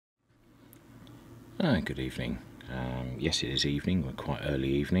Good evening. Yes, it is evening, we're quite early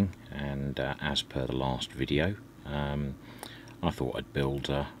evening, and as per the last video, I thought I'd build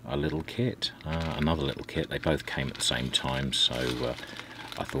a little kit, another little kit. They both came at the same time, so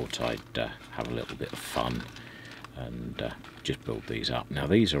I thought I'd have a little bit of fun and just build these up. Now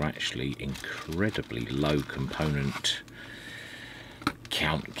these are actually incredibly low component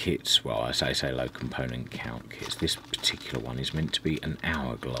count kits. Well, I say low component count kits. This particular one is meant to be an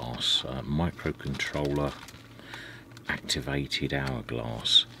Hourglass microcontroller activated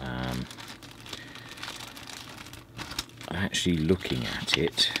Hourglass. Actually looking at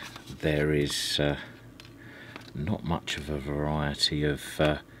it, there is not much of a variety of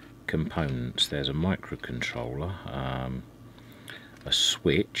components. There's a microcontroller, a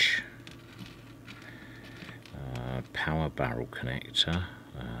switch, power barrel connector,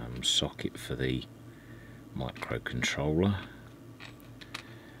 socket for the microcontroller,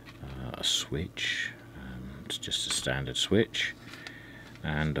 a switch, it's just a standard switch,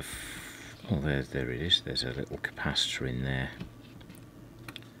 and oh, there it is, there's a little capacitor in there,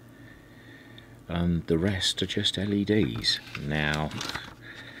 and the rest are just LEDs. Now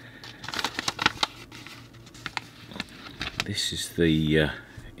this is the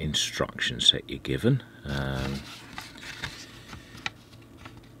instruction set you're given,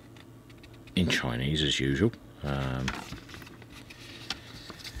 in Chinese as usual, and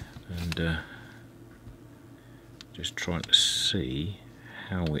just trying to see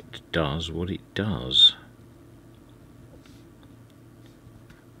how it does what it does.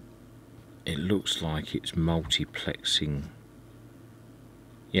 It looks like it's multiplexing.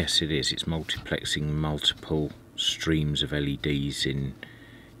 Yes, it is. It's multiplexing multiple streams of LEDs in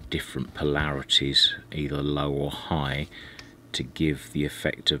different polarities, either low or high, to give the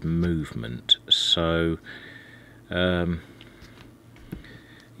effect of movement. So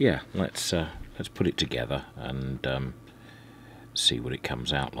yeah, let's put it together and see what it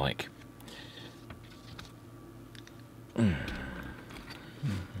comes out like. The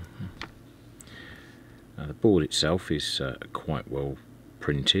board itself is quite well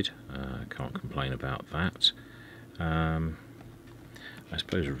printed, can't complain about that. I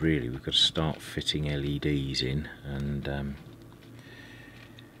suppose really we've got to start fitting LEDs in and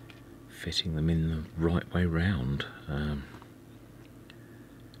fitting them in the right way round.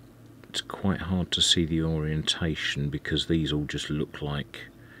 It's quite hard to see the orientation because these all just look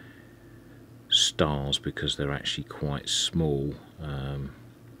like stars because they're actually quite small.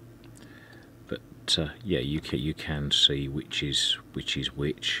 But yeah, you can see which is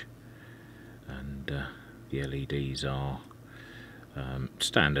which, and the LEDs are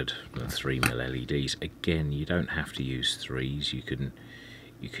standard 3mm LEDs. Again, you don't have to use 3s. You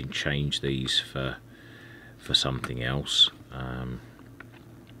can change these for something else.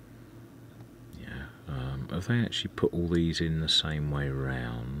 Have they actually put all these in the same way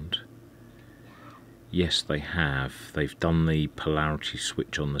round? Yes, they have. They've done the polarity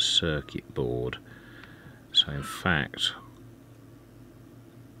switch on the circuit board. So in fact,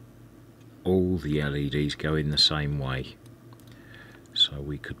 all the LEDs go in the same way. So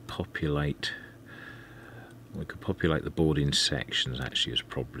we could populate the board in sections. Actually, is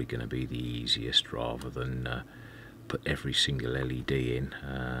probably going to be the easiest rather than put every single LED in.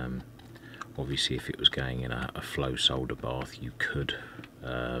 Obviously, if it was going in a flow solder bath, you could,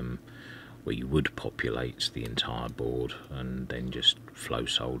 well, you would populate the entire board and then just flow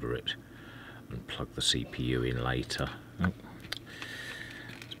solder it and plug the CPU in later. Oh,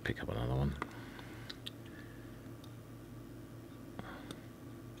 let's pick up another one.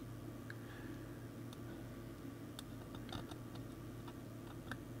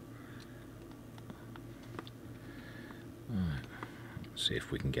 See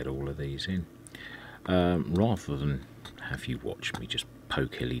if we can get all of these in, rather than have you watch me just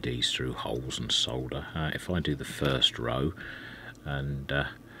poke LEDs through holes and solder. If I do the first row, and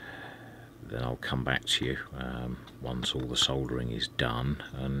then I'll come back to you once all the soldering is done,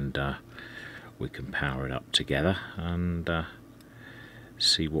 and we can power it up together and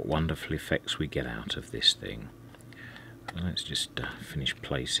see what wonderful effects we get out of this thing. Let's just finish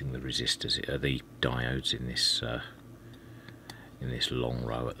placing the resistors, the diodes in this long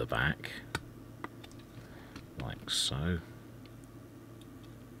row at the back, like so.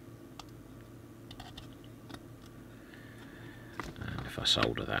 And if I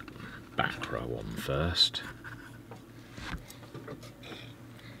solder that back row on first.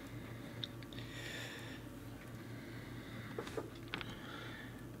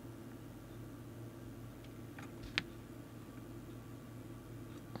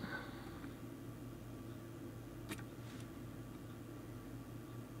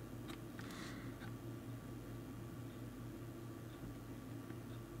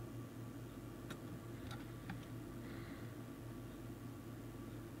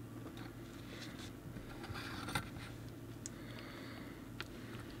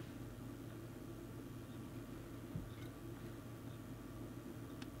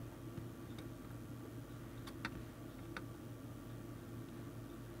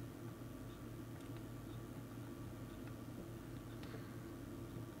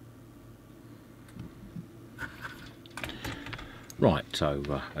 Right,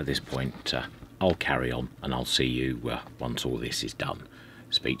 so at this point I'll carry on and I'll see you once all this is done.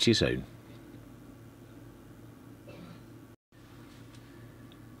 Speak to you soon.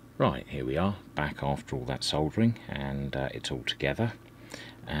 Right, here we are, back after all that soldering, and it's all together.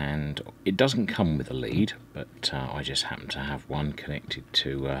 And it doesn't come with a lead, but I just happen to have one connected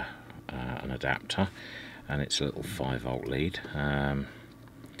to an adapter, and it's a little 5-volt lead.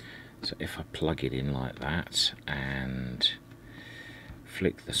 So if I plug it in like that and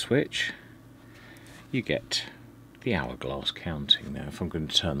flick the switch, you get the hourglass counting. Now if I'm going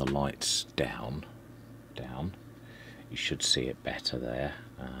to turn the lights down, you should see it better there.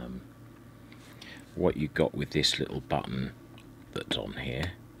 What you got with this little button that's on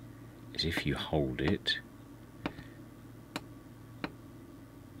here is if you hold it,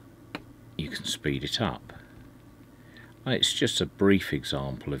 you can speed it up. It's just a brief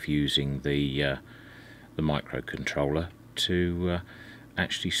example of using the microcontroller to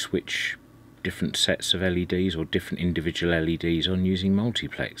actually switch different sets of LEDs or different individual LEDs on using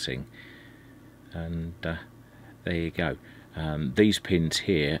multiplexing. And there you go. These pins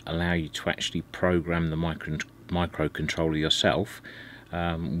here allow you to actually program the microcontroller yourself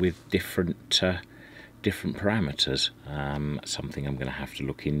with different parameters. Something I'm going to have to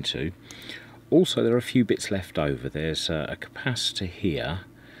look into. Also, there are a few bits left over. There's a capacitor here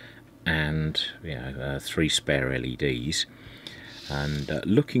and 3 spare LEDs. And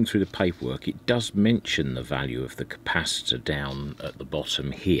looking through the paperwork, it does mention the value of the capacitor down at the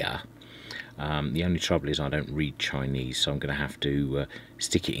bottom here. The only trouble is I don't read Chinese, so I'm going to have to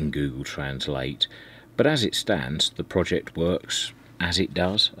stick it in Google Translate. But as it stands, the project works as it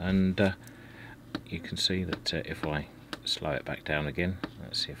does, and you can see that if I slow it back down again,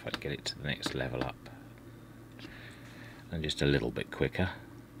 let's see if I can get it to the next level up, and just a little bit quicker.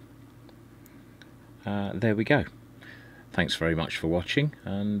 There we go. Thanks very much for watching,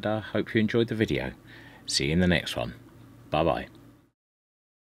 and hope you enjoyed the video. See you in the next one. Bye bye.